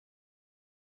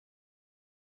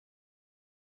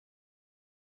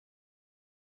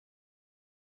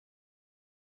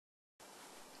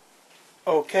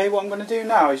Okay, what I'm going to do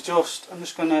now is I'm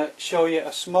just going to show you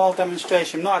a small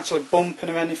demonstration. I'm not actually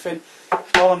bumping or anything.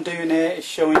 All I'm doing here is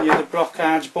showing you the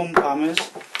brockhage bump hammers.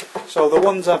 So the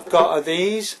ones I've got are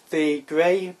these, the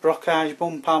grey brockhage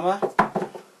bump hammer,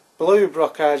 blue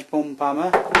brockhage bump hammer.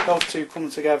 Those two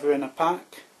come together in a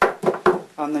pack.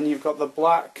 And then you've got the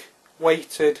black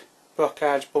weighted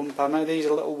brockhage bump hammer. These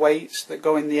are little weights that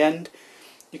go in the end.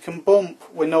 You can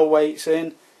bump with no weights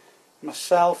in.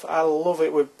 Myself, I love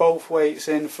it with both weights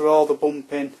in for all the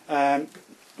bumping.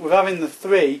 With having the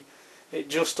three, it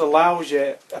just allows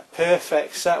you a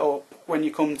perfect setup when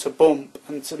you come to bump.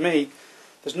 And to me,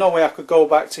 there's no way I could go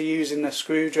back to using a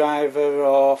screwdriver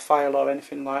or file or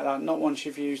anything like that. Not once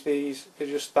you've used these, they're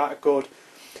just that good.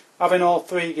 Having all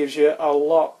three gives you a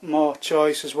lot more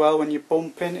choice as well when you're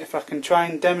bumping. If I can try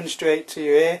and demonstrate to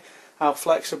you here how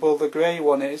flexible the grey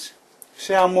one is.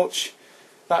 See how much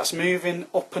that's moving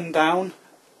up and down.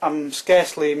 I'm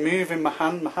scarcely moving my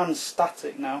hand's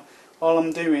static now. All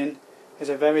I'm doing is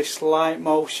a very slight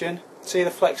motion. See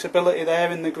the flexibility there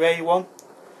in the grey one?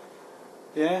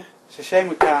 Yeah, it's a shame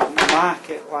we can't mark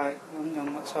it. Like, hang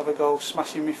on, let's have a go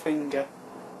smashing my finger.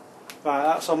 Right,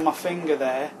 that's on my finger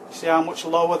there. See how much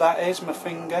lower that is, my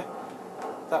finger?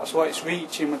 That's what it's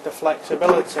reaching with the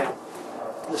flexibility.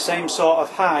 The same sort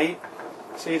of height.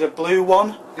 See, the blue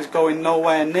one is going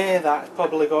nowhere near that. It's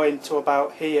probably going to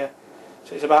about here.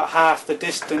 So it's about half the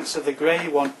distance of the grey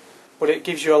one. But it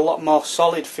gives you a lot more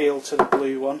solid feel to the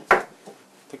blue one.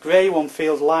 The grey one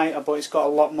feels lighter, but it's got a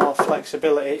lot more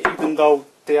flexibility, even though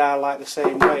they are like the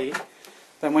same weight.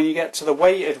 Then when you get to the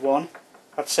weighted one,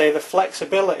 I'd say the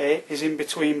flexibility is in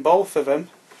between both of them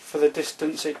for the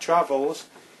distance it travels.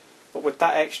 But with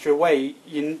that extra weight,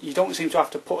 you don't seem to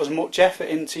have to put as much effort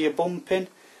into your bumping.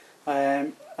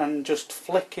 And just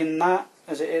flicking that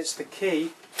as it hits the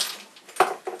key,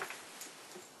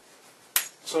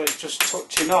 so it's just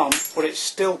touching on, but it's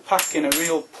still packing a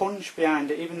real punch behind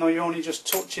it, even though you're only just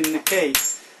touching the key.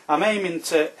 I'm aiming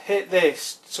to hit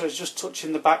this so it's just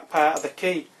touching the back part of the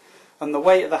key, and the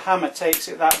weight of the hammer takes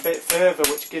it that bit further,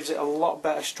 which gives it a lot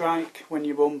better strike when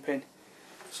you're bumping.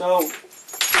 So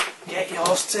get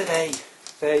yours today.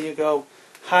 There you go.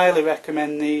 Highly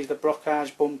recommend these, the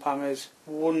brockhage bump hammers.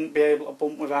 Wouldn't be able to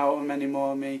bump without them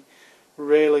anymore, me.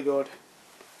 Really good.